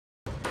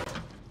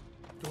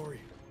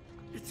Dory,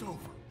 it's over.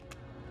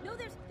 No,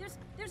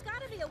 there's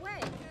got to be a way.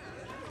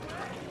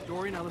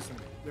 Dory, now listen.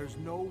 There's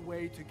no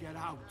way to get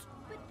out.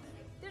 But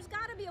there's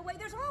got to be a way.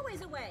 There's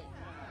always a way.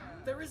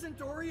 There isn't,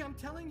 Dory. I'm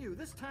telling you.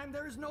 This time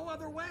there is no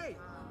other way.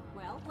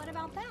 Well, what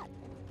about that?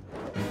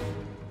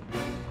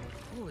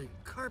 Holy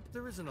carp,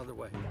 there is another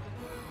way.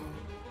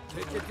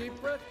 Take a deep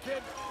breath,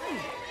 kid.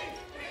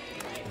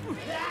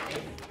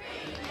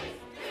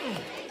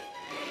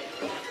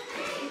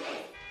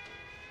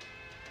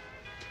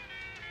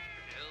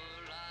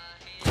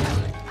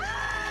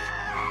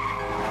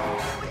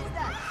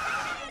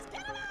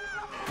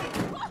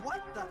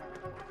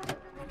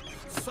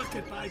 Suck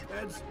it,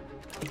 bipeds.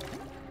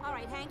 All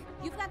right, Hank,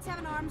 you've got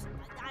 7 arms.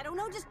 I don't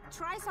know, just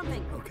try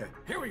something. Okay,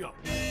 here we go.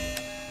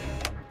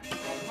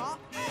 Huh?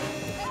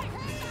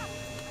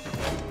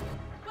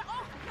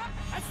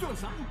 That's doing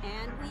something.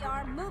 And we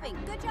are moving.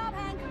 Good job,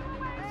 Hank.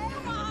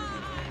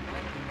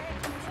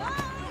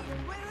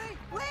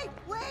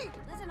 Wait!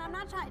 Listen, I'm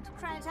not trying to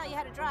tell you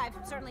how to drive.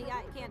 Certainly,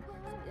 I can't.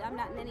 I'm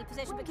not in any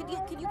position. But can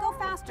you go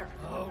faster?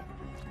 Oh.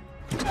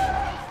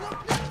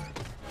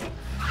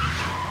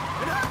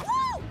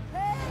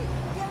 Hey,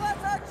 give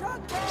us our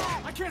truck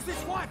back! I can't see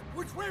squat.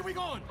 Which way are we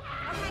going?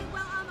 Okay,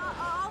 well,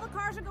 all the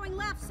cars are going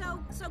left, so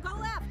go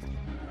left.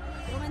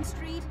 Gilman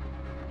Street,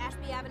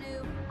 Ashby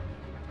Avenue,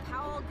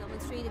 Powell, Gilman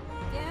Street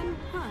again.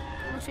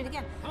 Gilman Street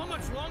again. How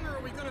much longer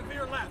are we going to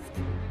veer left?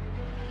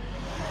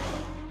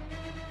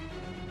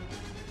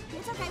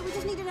 It's okay, we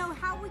just need to know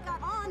how we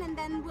got on, and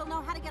then we'll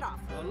know how to get off.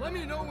 Let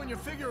me know when you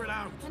figure it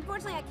out.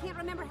 Unfortunately, I can't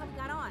remember how we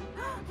got on.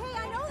 Hey,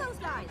 I know those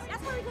guys.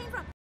 That's where we came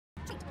from.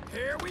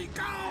 Here we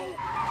go!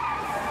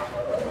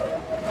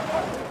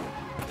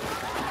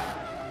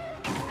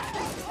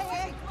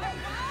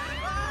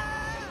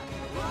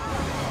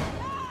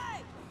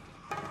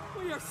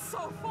 We are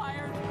so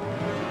fired!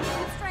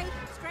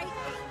 Straight,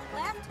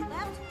 left.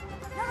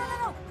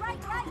 No, right.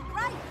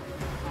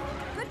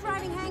 Good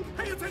driving, Hank.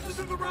 Pay attention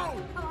to the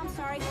road! Oh, I'm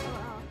sorry.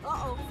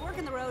 Uh-oh, fork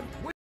in the road.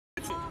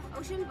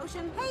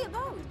 Ocean. Hey, a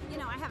boat. You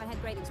know, I haven't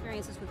had great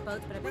experiences with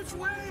boats, but I bet... Which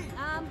way?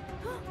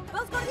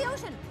 Boats go to the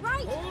ocean.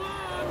 Right. Hold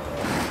on!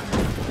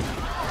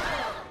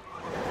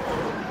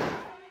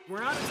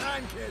 We're out of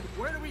time, kid.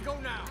 Where do we go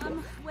now?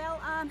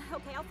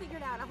 Okay, I'll figure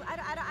it out.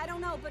 I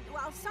don't know, but,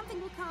 well, something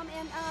will come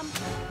and,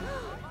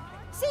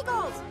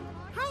 seagulls!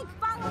 Hank,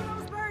 follow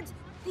those birds.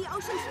 The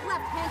ocean's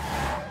left, Hank.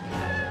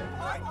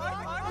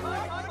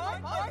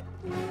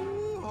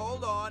 Ooh,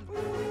 hold on.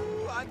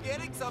 Ooh, I'm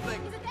getting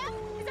something. Is it them?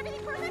 Is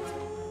everything perfect?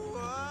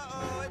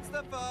 Uh-oh, it's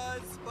the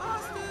fuzz.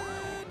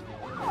 Busted!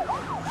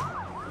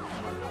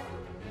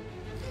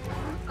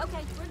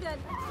 Okay, we're good.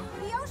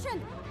 The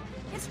ocean!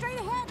 It's straight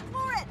ahead.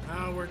 Floor it!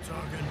 Now we're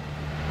talking.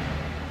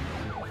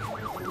 Uh-oh.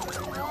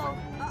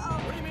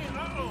 What do you mean,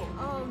 uh-oh?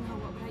 Oh,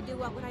 no,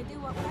 what would I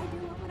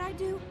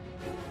do?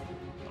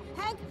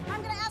 Hank,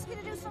 I'm gonna ask you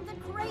to do something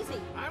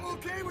crazy. I'm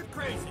okay with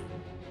crazy.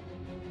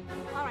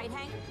 All right,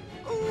 Hank.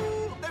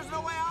 Ooh, there's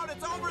no way out.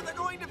 It's over. They're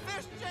going to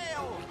fish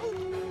jail.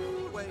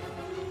 Ooh, wait.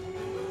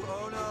 Ooh,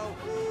 oh, no.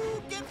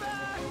 Ooh, get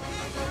back!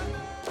 Get back!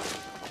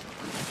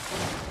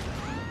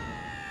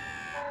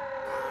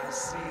 I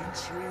see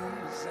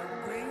trees of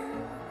green,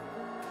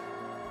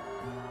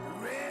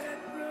 red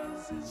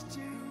roses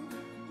too.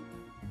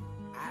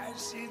 I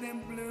see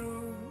them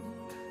bloom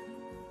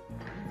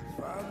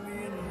for me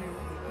and you.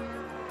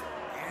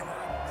 And I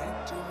think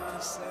to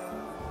myself,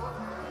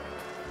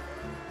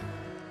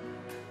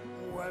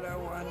 what a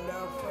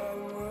wonderful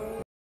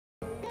world.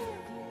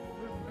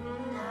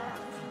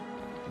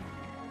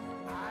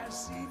 I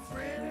see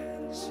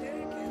friends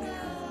shaking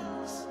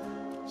hands,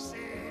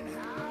 saying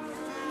how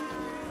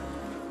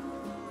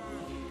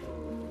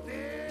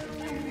they're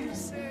really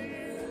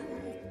saying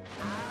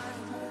I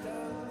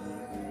love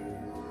you.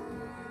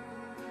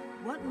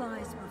 What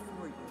lies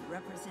before you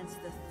represents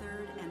the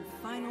third and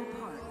final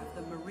part of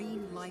the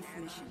Marine Life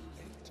Mission: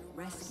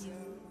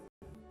 rescue,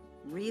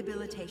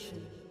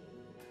 rehabilitation,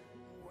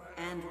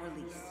 and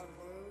release.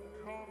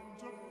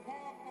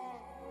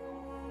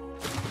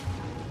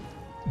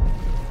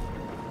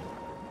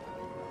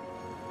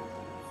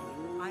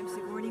 I'm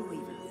Sigourney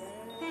Weaver.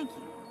 Thank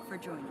you for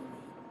joining me.